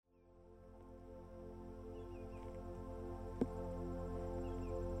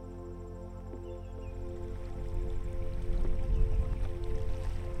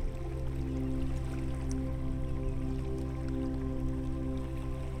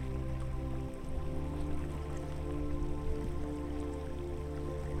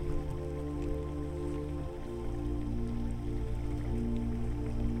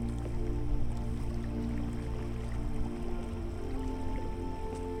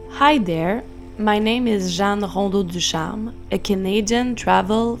Hi there, my name is Jeanne Rondeau-Ducharme, a Canadian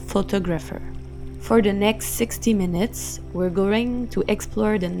travel photographer. For the next 60 minutes, we're going to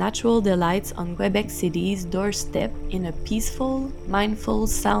explore the natural delights on Quebec City's doorstep in a peaceful, mindful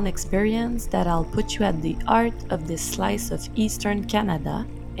sound experience that'll put you at the heart of this slice of Eastern Canada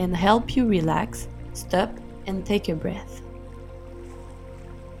and help you relax, stop, and take a breath.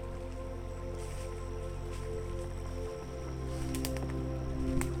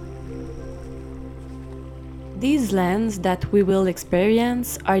 These lands that we will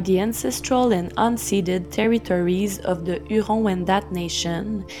experience are the ancestral and unceded territories of the Huron-Wendat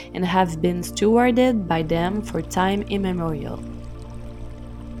Nation and have been stewarded by them for time immemorial.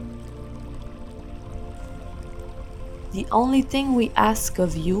 The only thing we ask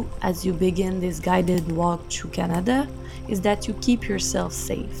of you as you begin this guided walk through Canada is that you keep yourself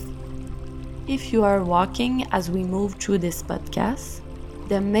safe. If you are walking as we move through this podcast,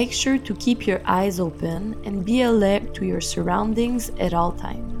 then make sure to keep your eyes open and be alert to your surroundings at all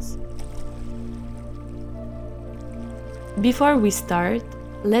times. Before we start,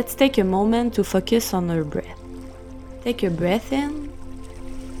 let's take a moment to focus on our breath. Take a breath in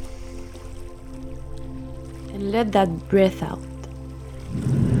and let that breath out.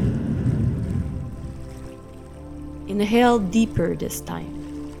 Inhale deeper this time.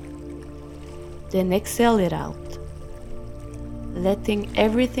 Then exhale it out, letting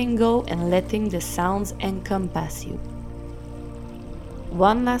everything go and letting the sounds encompass you.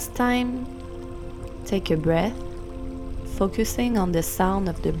 One last time, take a breath, focusing on the sound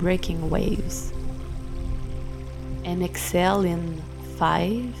of the breaking waves. And exhale in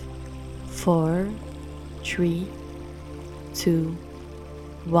 5, 4, 3, 2,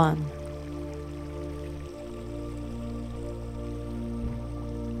 1.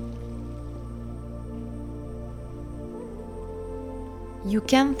 You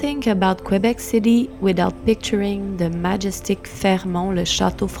can't think about Quebec City without picturing the majestic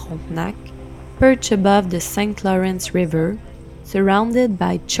Fairmont-le-Château Frontenac, perched above the St. Lawrence River, surrounded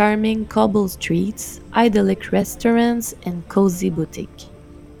by charming cobble streets, idyllic restaurants, and cozy boutiques.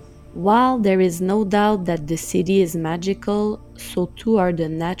 While there is no doubt that the city is magical, so too are the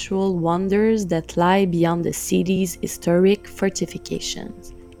natural wonders that lie beyond the city's historic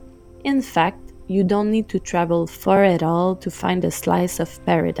fortifications. In fact, you don't need to travel far at all to find a slice of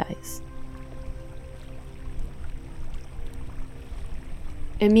paradise.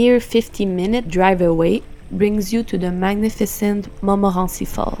 A mere 50-minute drive away brings you to the magnificent Montmorency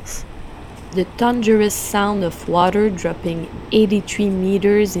Falls. The thunderous sound of water dropping 83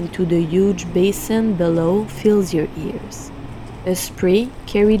 meters into the huge basin below fills your ears. A spray,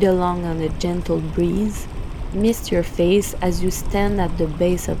 carried along on a gentle breeze, mists your face as you stand at the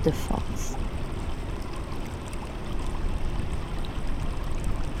base of the falls.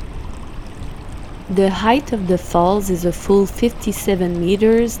 The height of the falls is a full 57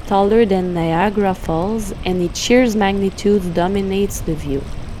 meters taller than Niagara Falls, and its sheer magnitude dominates the view.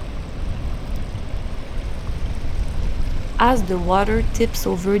 As the water tips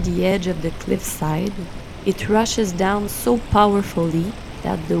over the edge of the cliffside, it rushes down so powerfully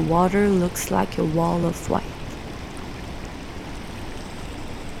that the water looks like a wall of white.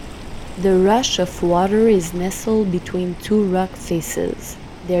 The rush of water is nestled between two rock faces,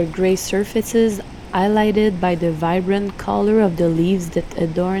 their gray surfaces highlighted by the vibrant color of the leaves that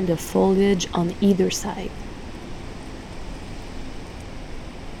adorn the foliage on either side.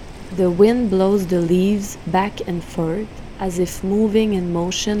 The wind blows the leaves back and forth as if moving in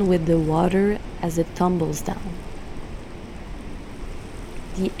motion with the water as it tumbles down.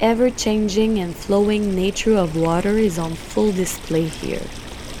 The ever-changing and flowing nature of water is on full display here.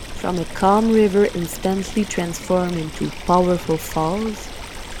 From a calm river instantly transformed into powerful falls,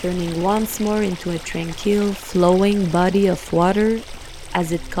 turning once more into a tranquil, flowing body of water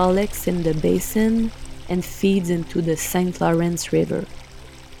as it collects in the basin and feeds into the St. Lawrence River.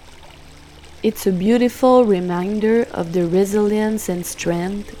 It's a beautiful reminder of the resilience and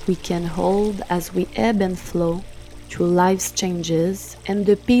strength we can hold as we ebb and flow through life's changes, and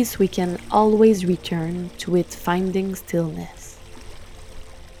the peace we can always return to it finding stillness.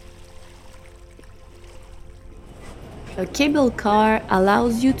 A cable car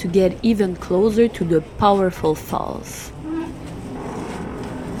allows you to get even closer to the powerful falls.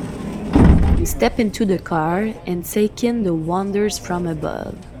 You step into the car and take in the wonders from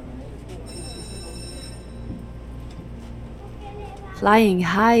above. Flying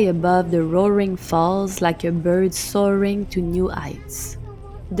high above the roaring falls like a bird soaring to new heights.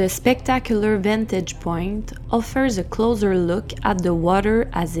 The spectacular vantage point offers a closer look at the water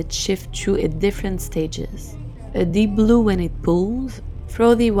as it shifts through its different stages. A deep blue when it pools,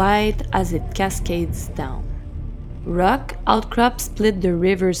 frothy white as it cascades down. Rock outcrops split the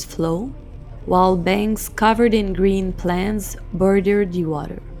river's flow, while banks covered in green plants border the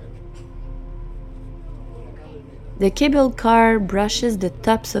water. The cable car brushes the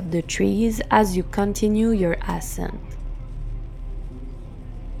tops of the trees as you continue your ascent.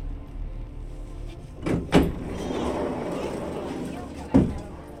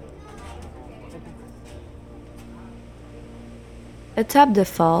 Atop the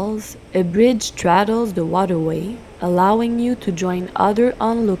falls, a bridge straddles the waterway, allowing you to join other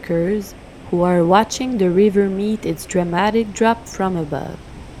onlookers who are watching the river meet its dramatic drop from above.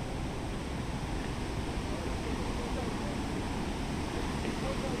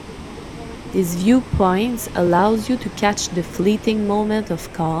 This viewpoint allows you to catch the fleeting moment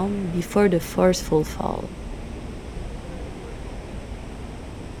of calm before the forceful fall.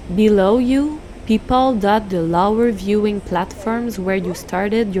 Below you, people dot the lower viewing platforms where you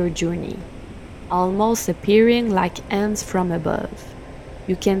started your journey, almost appearing like ants from above.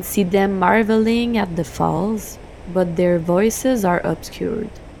 You can see them marveling at the falls, but their voices are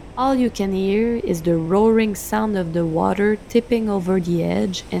obscured. All you can hear is the roaring sound of the water tipping over the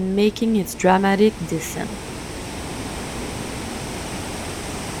edge and making its dramatic descent.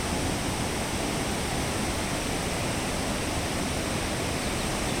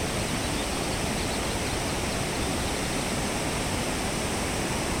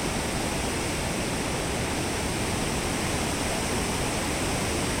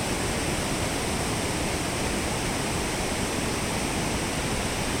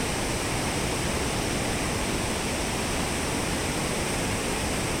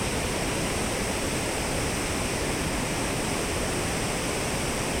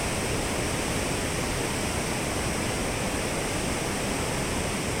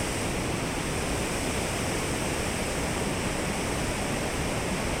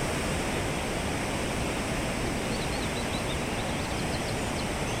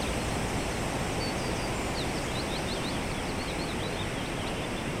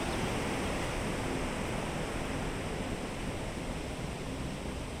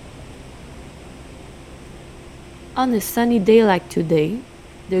 On a sunny day like today,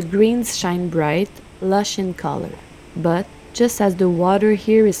 the greens shine bright, lush in color. But just as the water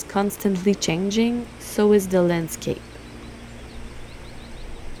here is constantly changing, so is the landscape.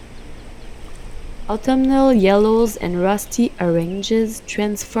 Autumnal yellows and rusty oranges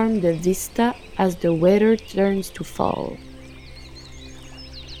transform the vista as the weather turns to fall.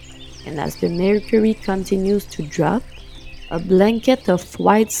 And as the mercury continues to drop, a blanket of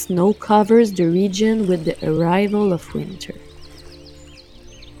white snow covers the region with the arrival of winter.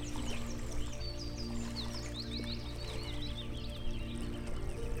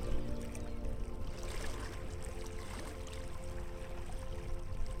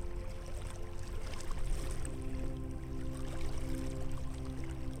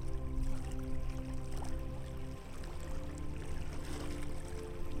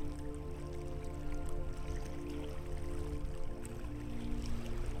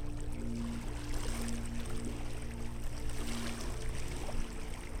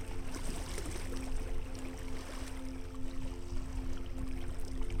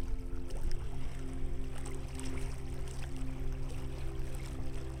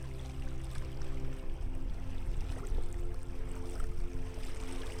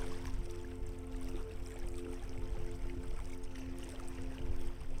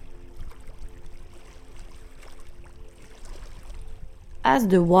 As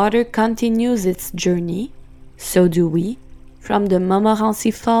the water continues its journey, so do we, from the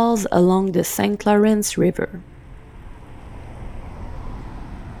Montmorency Falls along the St. Lawrence River.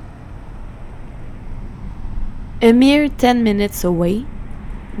 A mere 10 minutes away,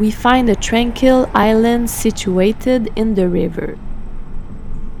 we find a tranquil island situated in the river.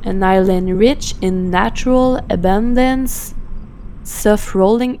 An island rich in natural abundance, soft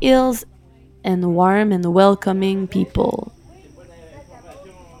rolling hills, and warm and welcoming people.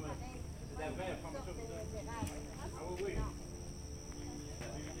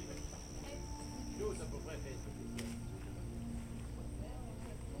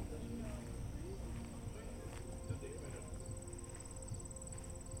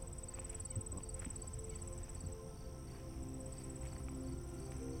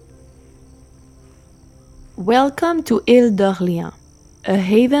 Welcome to Île d'Orléans, a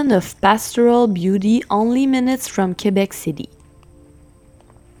haven of pastoral beauty only minutes from Quebec City.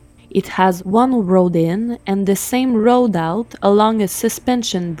 It has one road in and the same road out along a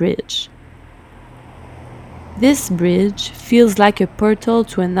suspension bridge. This bridge feels like a portal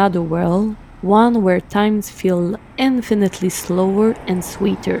to another world, one where times feel infinitely slower and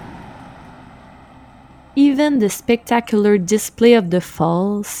sweeter. Even the spectacular display of the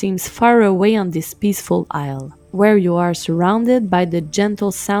fall seems far away on this peaceful isle, where you are surrounded by the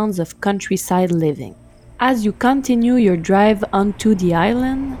gentle sounds of countryside living. As you continue your drive onto the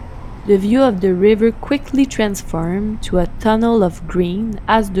island, the view of the river quickly transforms to a tunnel of green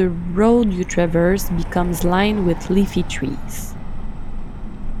as the road you traverse becomes lined with leafy trees.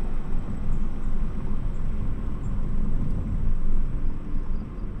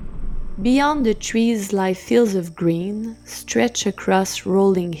 Beyond the trees lie fields of green, stretched across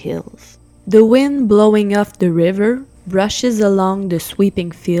rolling hills. The wind blowing off the river brushes along the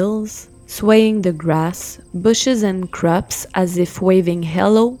sweeping fields, swaying the grass, bushes and crops as if waving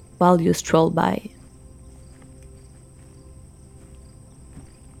hello while you stroll by.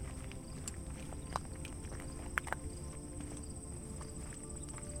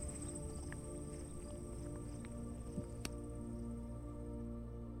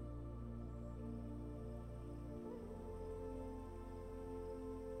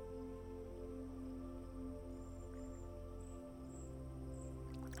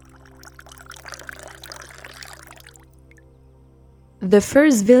 The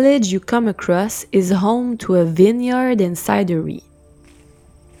first village you come across is home to a vineyard and cidery,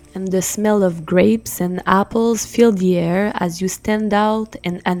 and the smell of grapes and apples fill the air as you stand out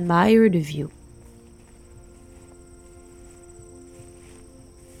and admire the view.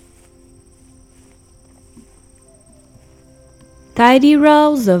 Tidy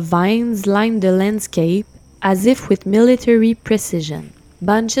rows of vines line the landscape as if with military precision.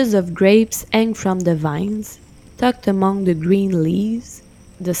 Bunches of grapes hang from the vines, tucked among the green leaves.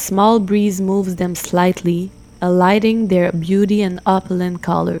 The small breeze moves them slightly, alighting their beauty and opulent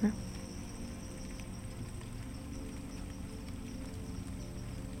color.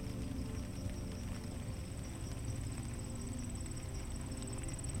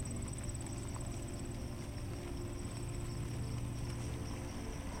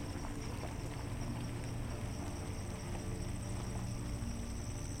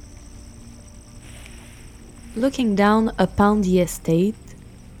 Looking down upon the estate,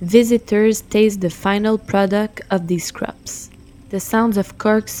 visitors taste the final product of these crops. The sounds of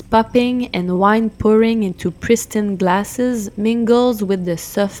corks popping and wine pouring into pristine glasses mingles with the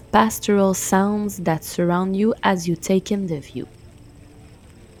soft pastoral sounds that surround you as you take in the view.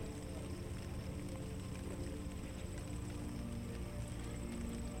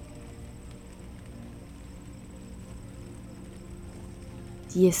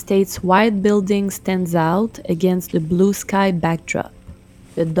 The estate's white building stands out against the blue sky backdrop,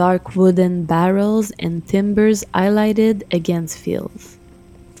 the dark wooden barrels and timbers highlighted against fields.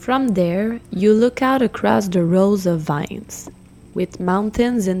 From there, you look out across the rows of vines, with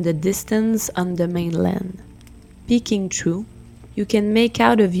mountains in the distance on the mainland. Peeking through, you can make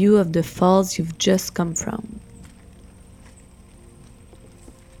out a view of the falls you've just come from.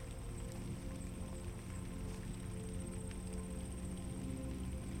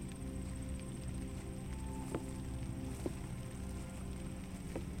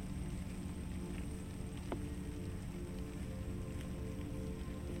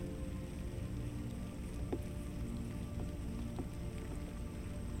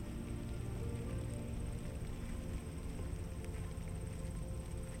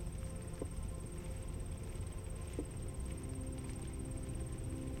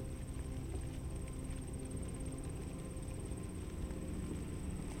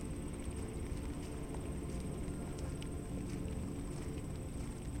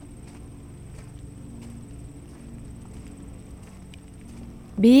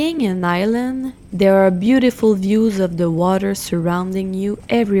 Being an island, there are beautiful views of the water surrounding you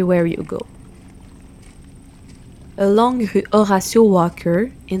everywhere you go. Along Rue Horatio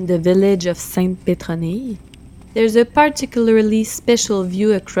Walker, in the village of Sainte-Pétronille, there's a particularly special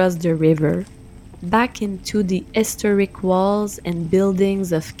view across the river, back into the historic walls and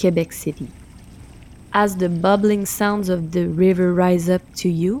buildings of Quebec City. As the bubbling sounds of the river rise up to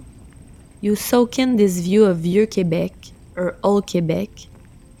you, you soak in this view of Vieux Quebec, or Old Quebec,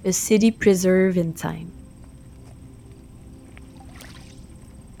 a city preserved in time.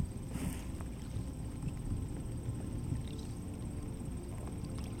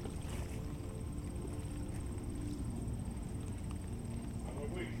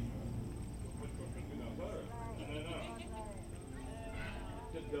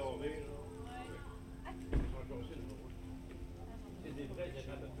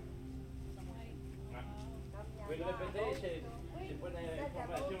 Vous le répétez, c'est pas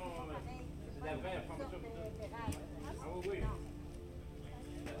l'information, c'est la vraie information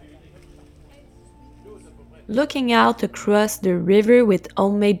Looking out across the river with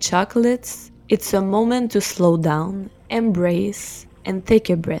homemade chocolates, it's a moment to slow down, embrace, and take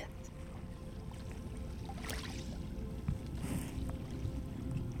a breath.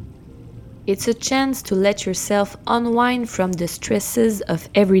 It's a chance to let yourself unwind from the stresses of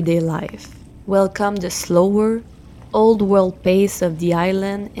everyday life. Welcome the slower, old world pace of the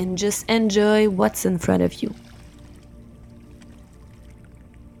island and just enjoy what's in front of you.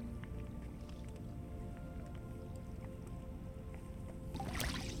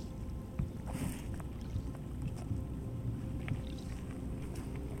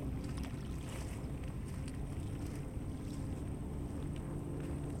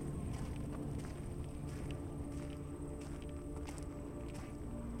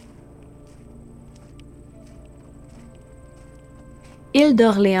 Ile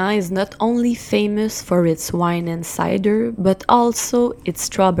d'Orléans is not only famous for its wine and cider, but also its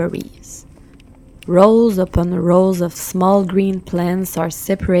strawberries. Rows upon rows of small green plants are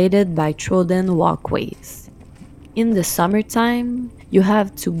separated by trodden walkways. In the summertime, you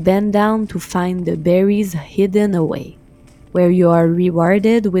have to bend down to find the berries hidden away, where you are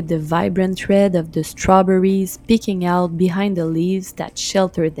rewarded with the vibrant red of the strawberries peeking out behind the leaves that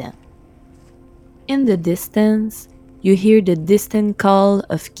shelter them. In the distance, you hear the distant call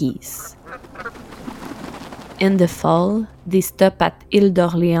of geese. In the fall, they stop at Ile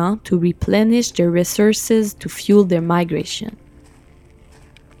d'Orléans to replenish their resources to fuel their migration.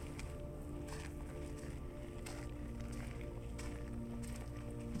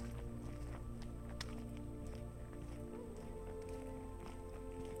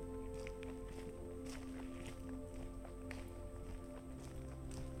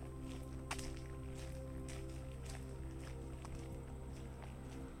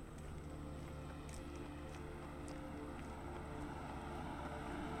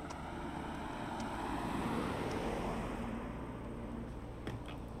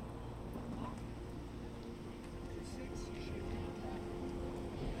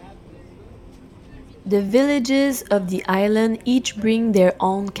 The villages of the island each bring their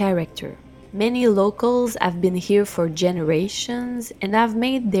own character. Many locals have been here for generations and have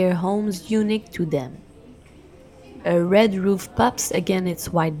made their homes unique to them. A red roof pops against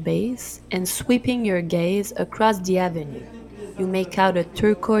its white base, and sweeping your gaze across the avenue, you make out a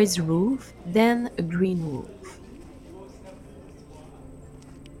turquoise roof, then a green roof.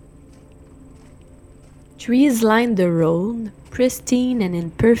 Trees line the road, pristine and in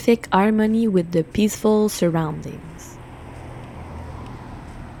perfect harmony with the peaceful surroundings.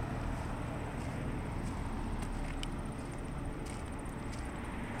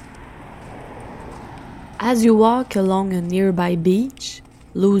 As you walk along a nearby beach,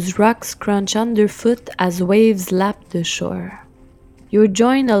 loose rocks crunch underfoot as waves lap the shore. You're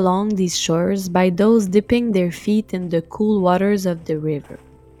joined along these shores by those dipping their feet in the cool waters of the river,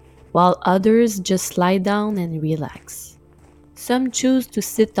 while others just lie down and relax. Some choose to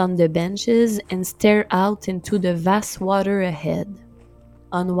sit on the benches and stare out into the vast water ahead,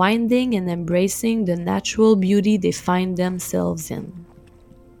 unwinding and embracing the natural beauty they find themselves in.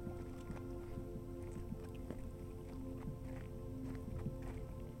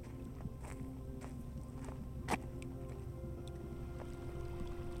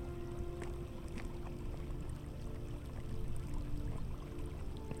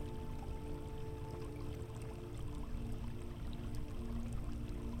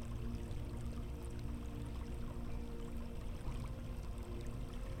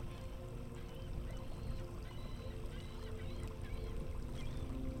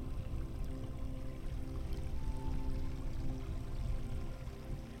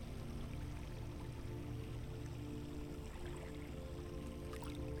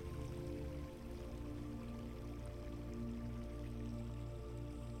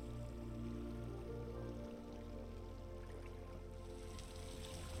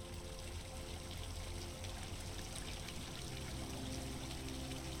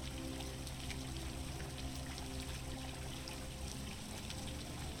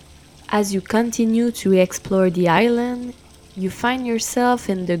 As you continue to explore the island, you find yourself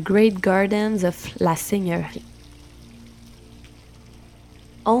in the great gardens of La Seigneurie.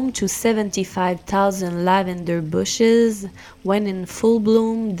 Home to 75,000 lavender bushes, when in full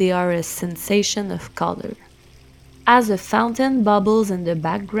bloom they are a sensation of color. As a fountain bubbles in the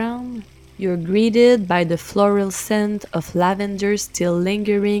background, you're greeted by the floral scent of lavender still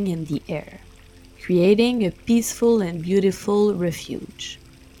lingering in the air, creating a peaceful and beautiful refuge.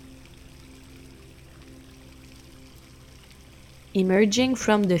 Emerging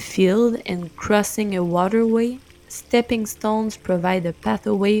from the field and crossing a waterway, stepping stones provide a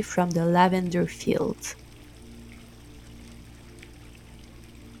pathway from the lavender fields.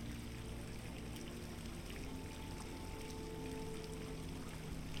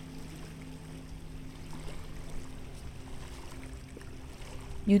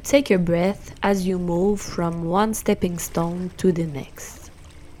 You take a breath as you move from one stepping stone to the next,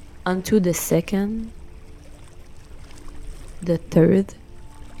 onto the second, the third,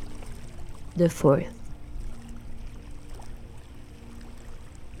 the fourth.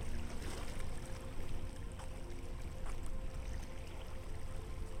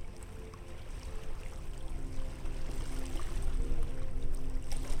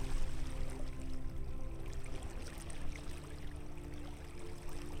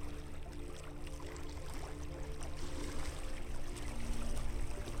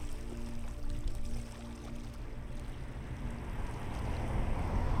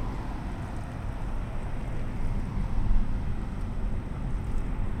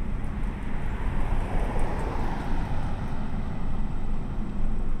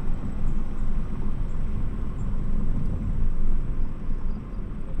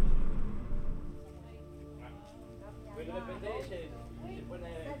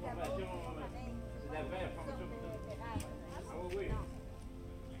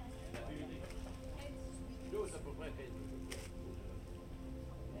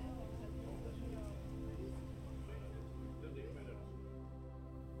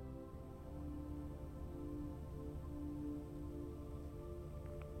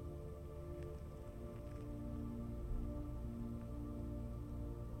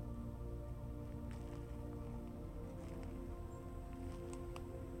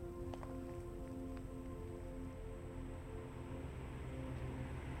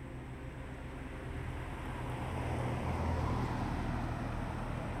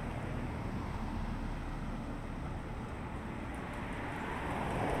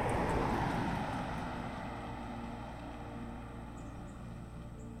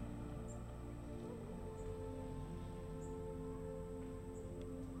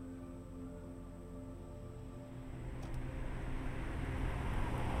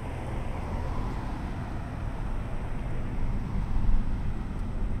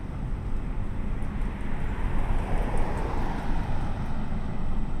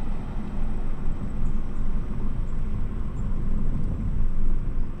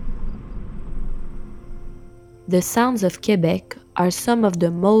 The sounds of Quebec are some of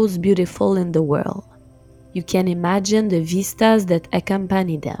the most beautiful in the world. You can imagine the vistas that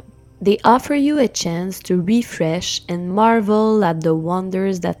accompany them. They offer you a chance to refresh and marvel at the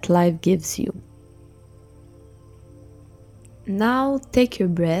wonders that life gives you. Now take your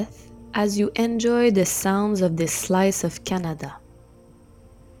breath as you enjoy the sounds of this slice of Canada.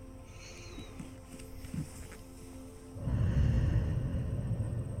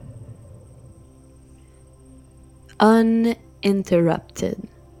 Uninterrupted.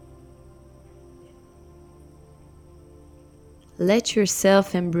 Let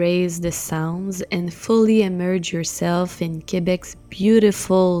yourself embrace the sounds and fully immerse yourself in Quebec's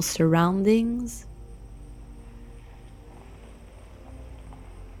beautiful surroundings.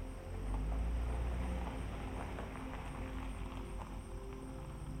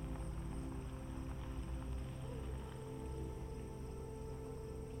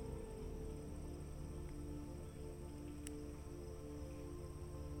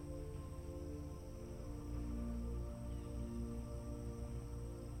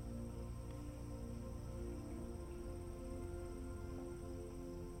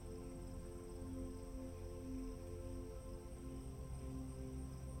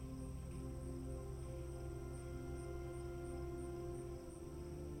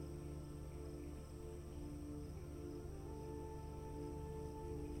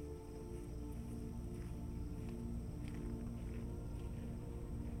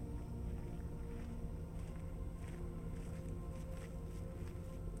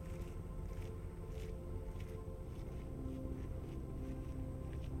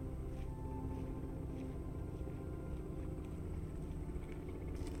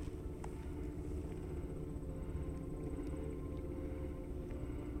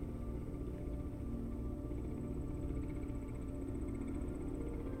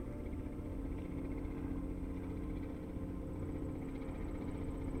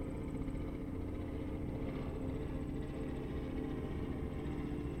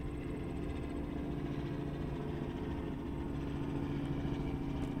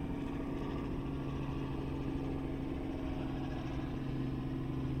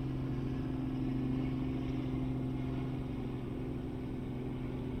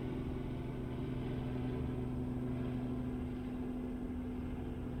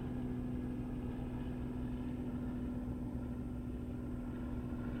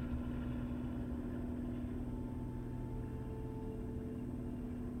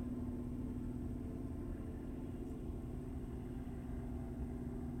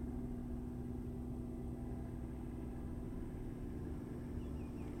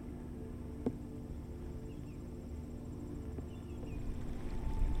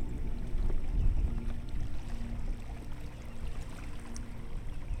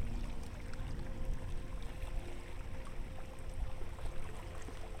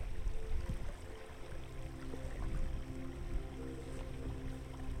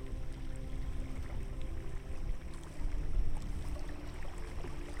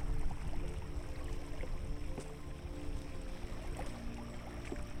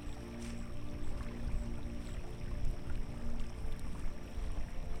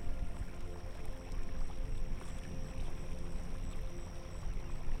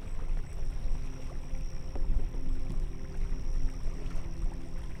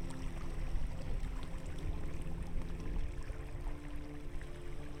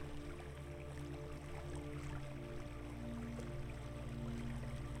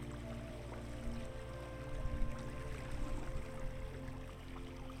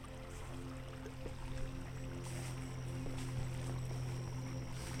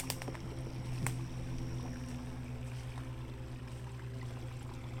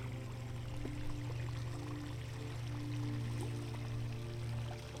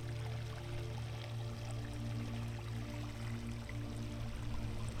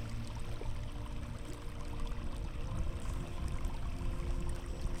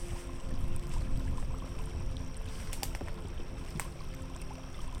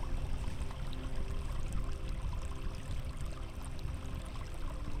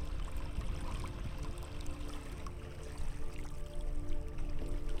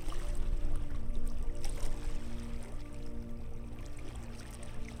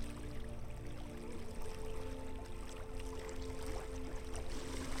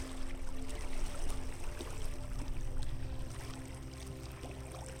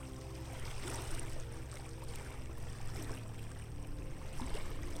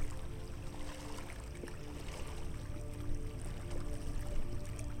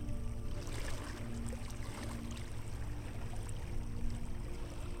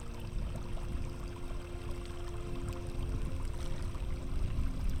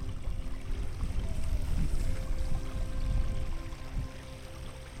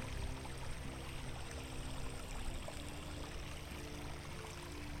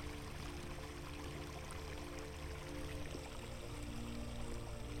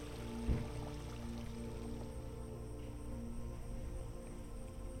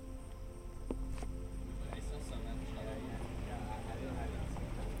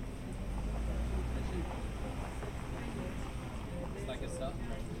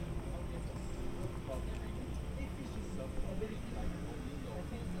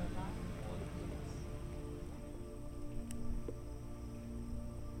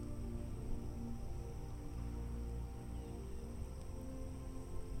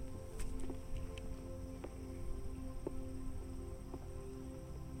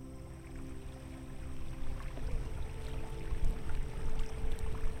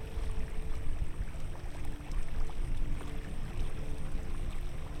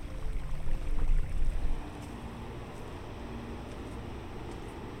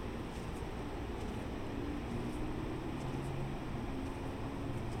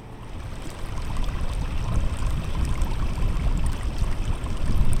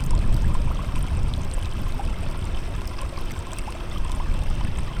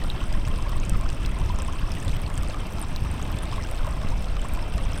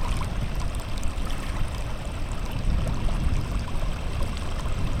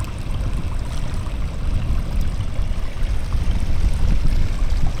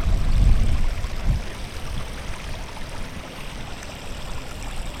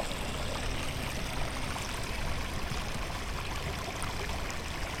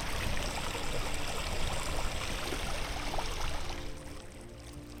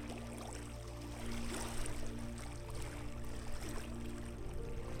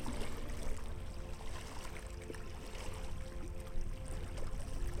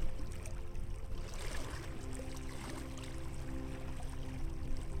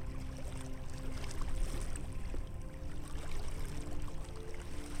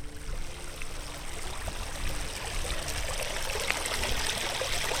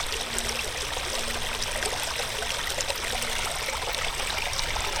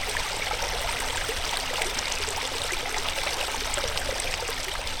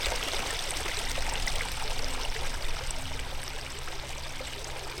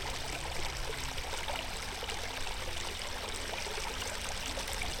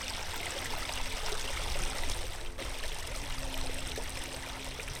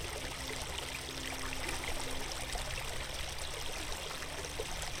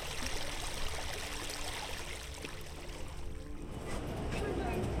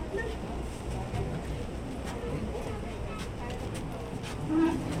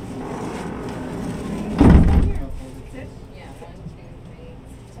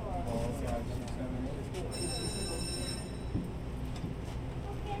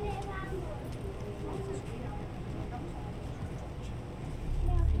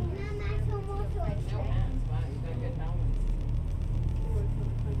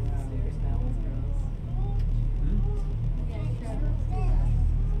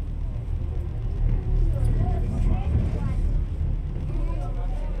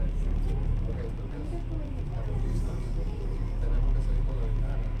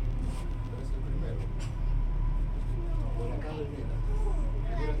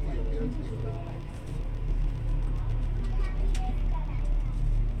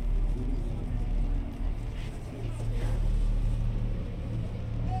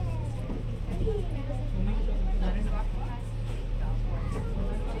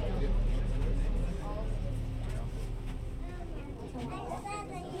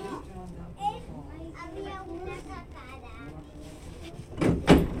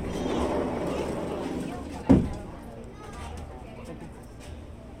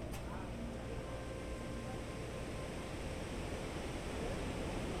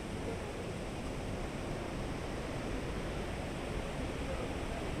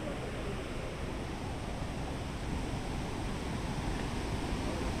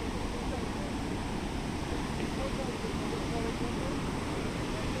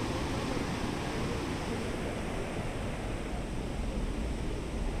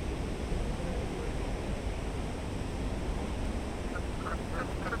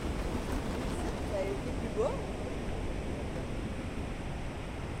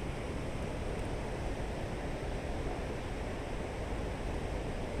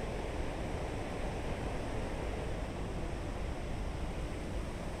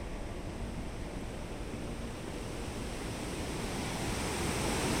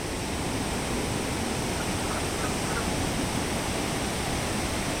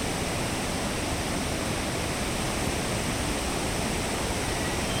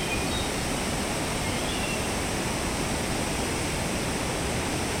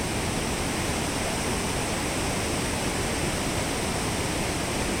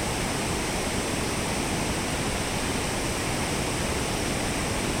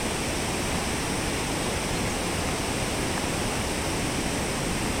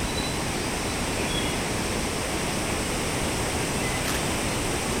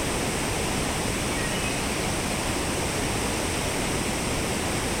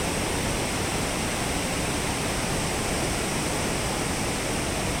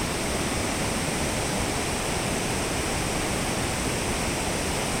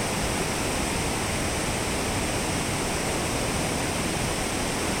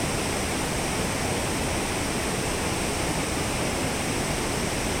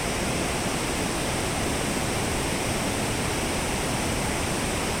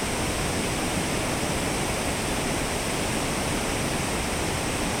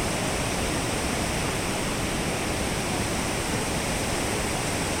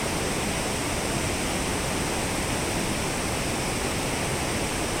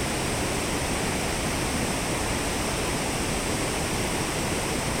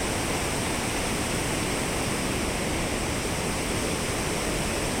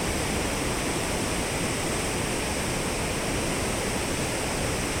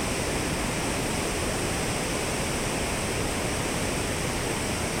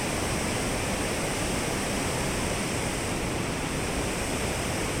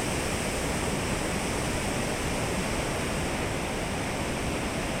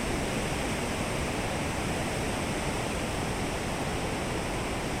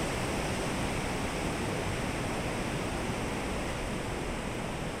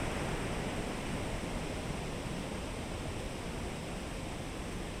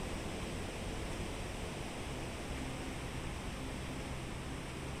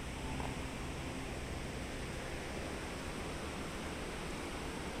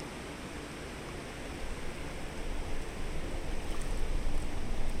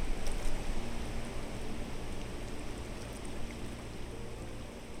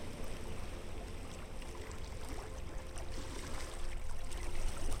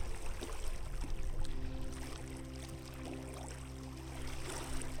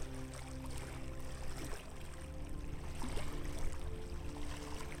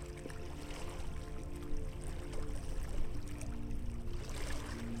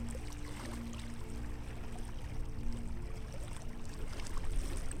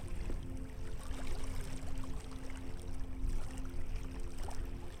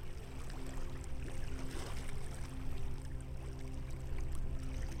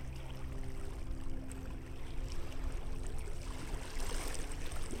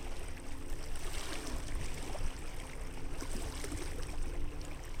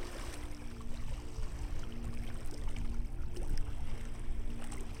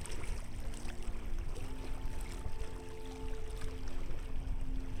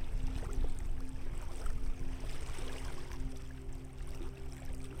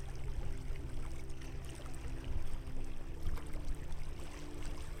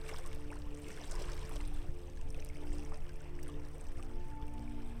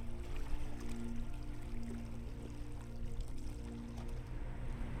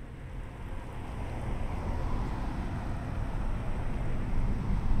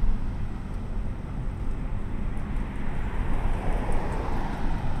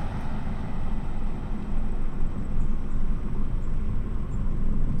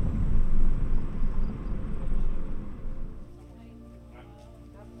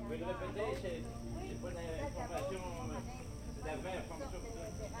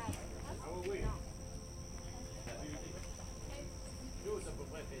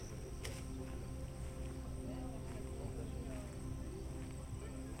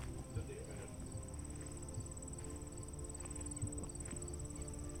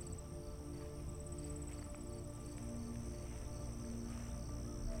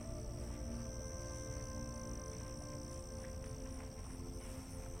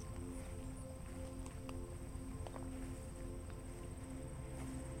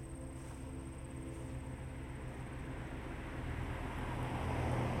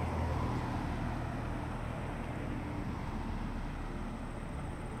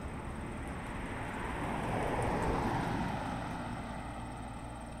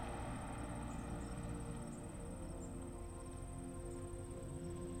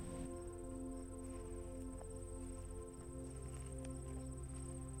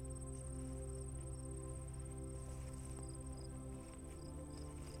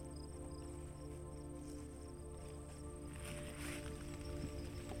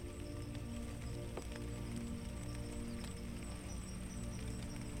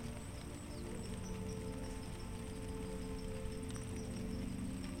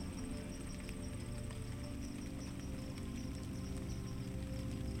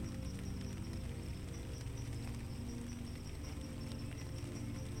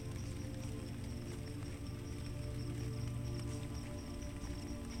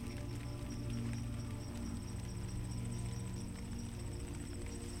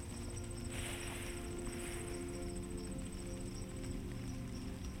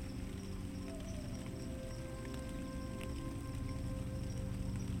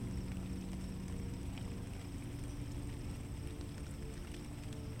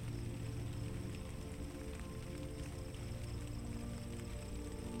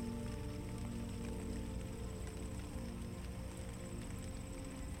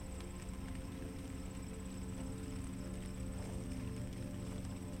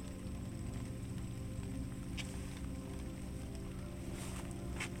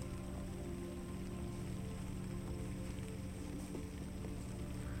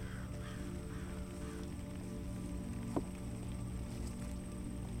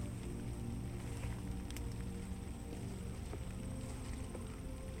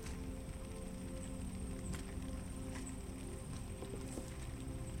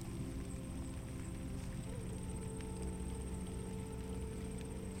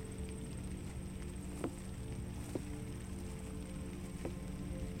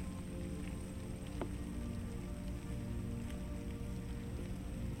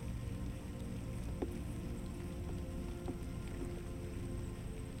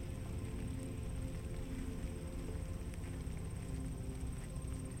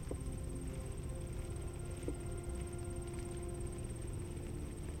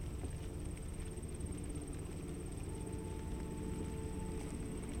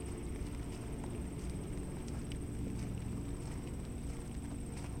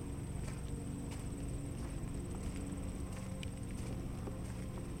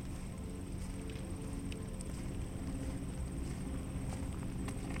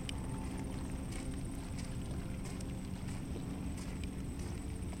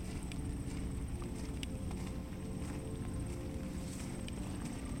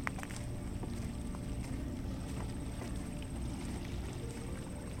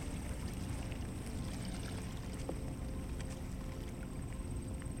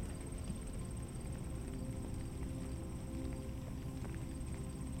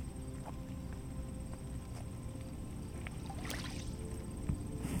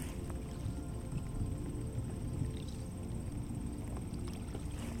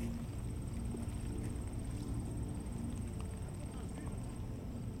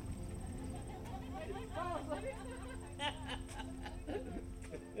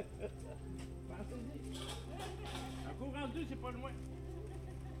 pas de moi.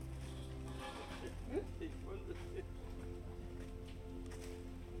 C'est fun de ça.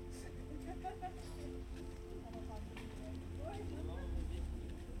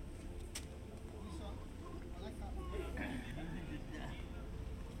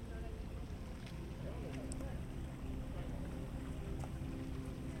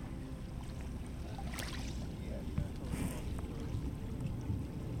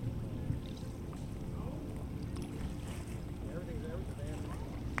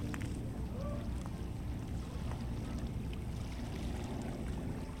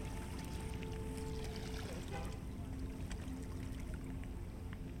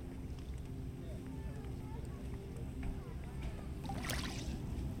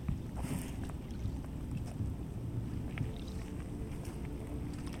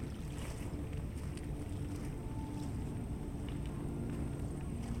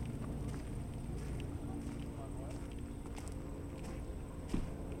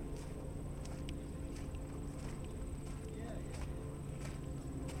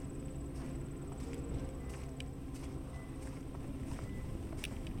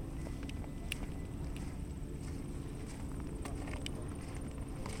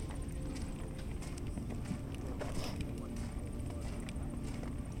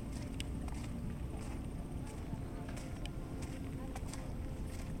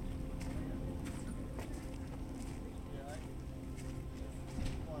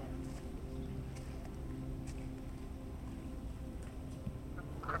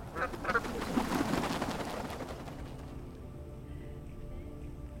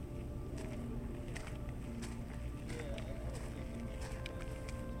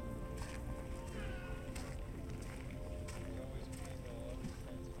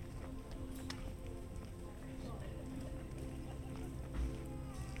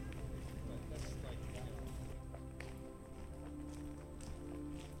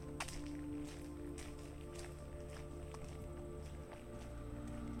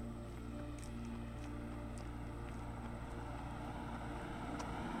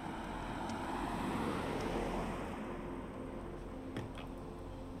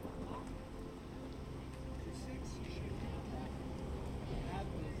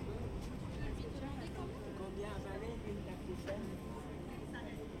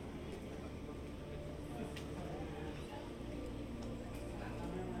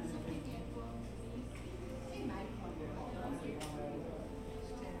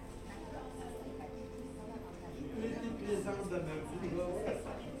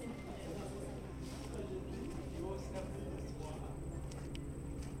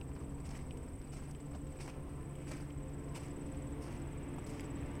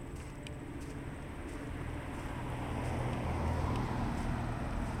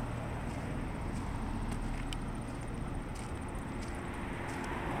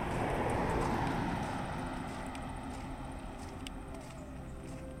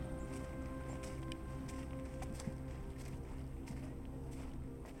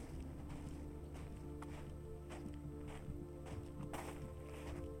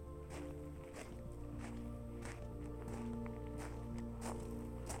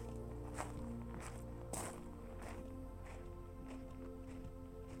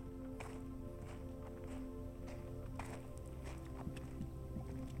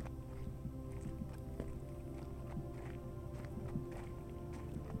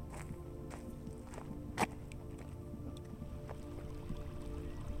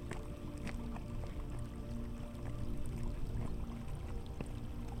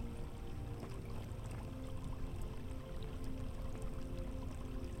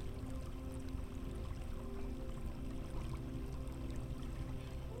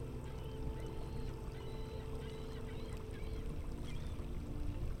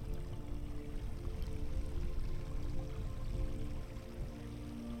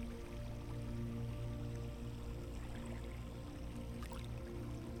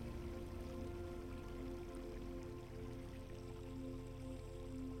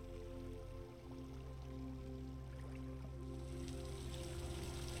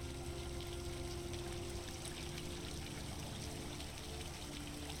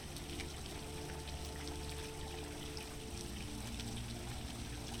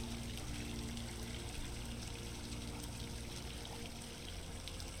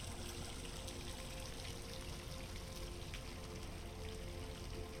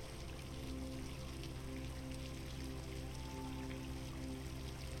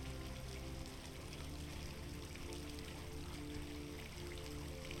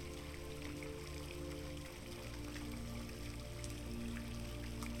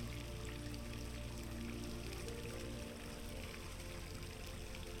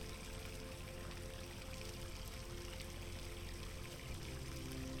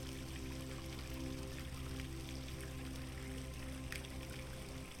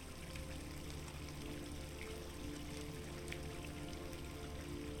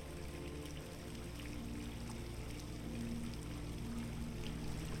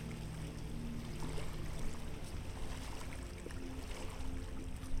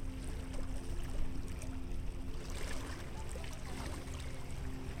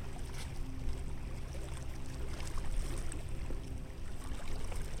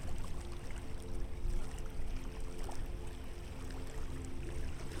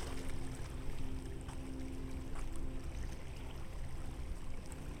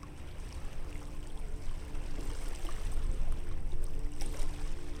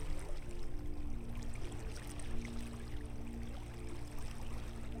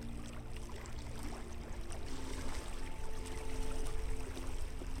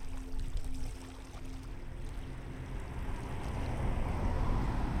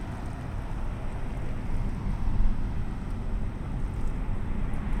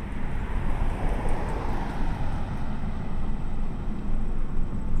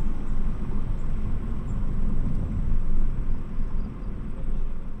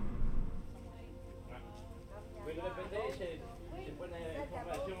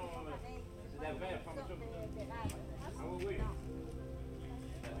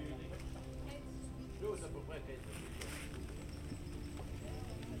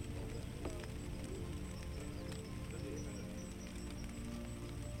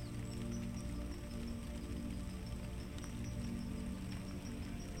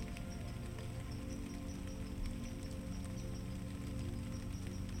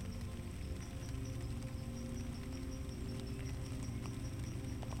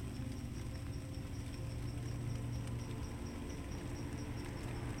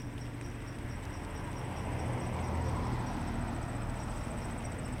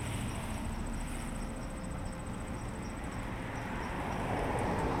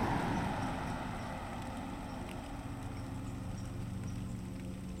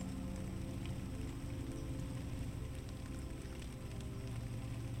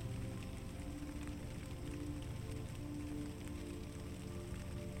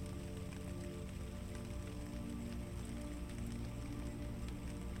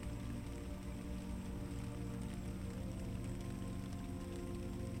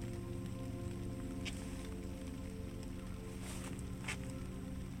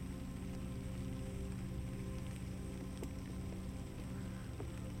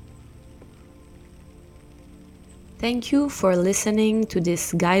 Thank you for listening to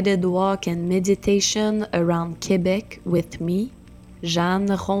this guided walk and meditation around Quebec with me, Jeanne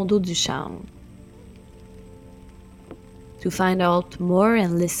Rondeau-Ducharme. To find out more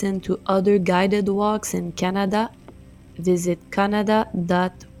and listen to other guided walks in Canada, visit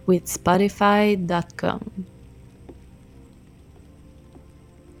canada.withspotify.com.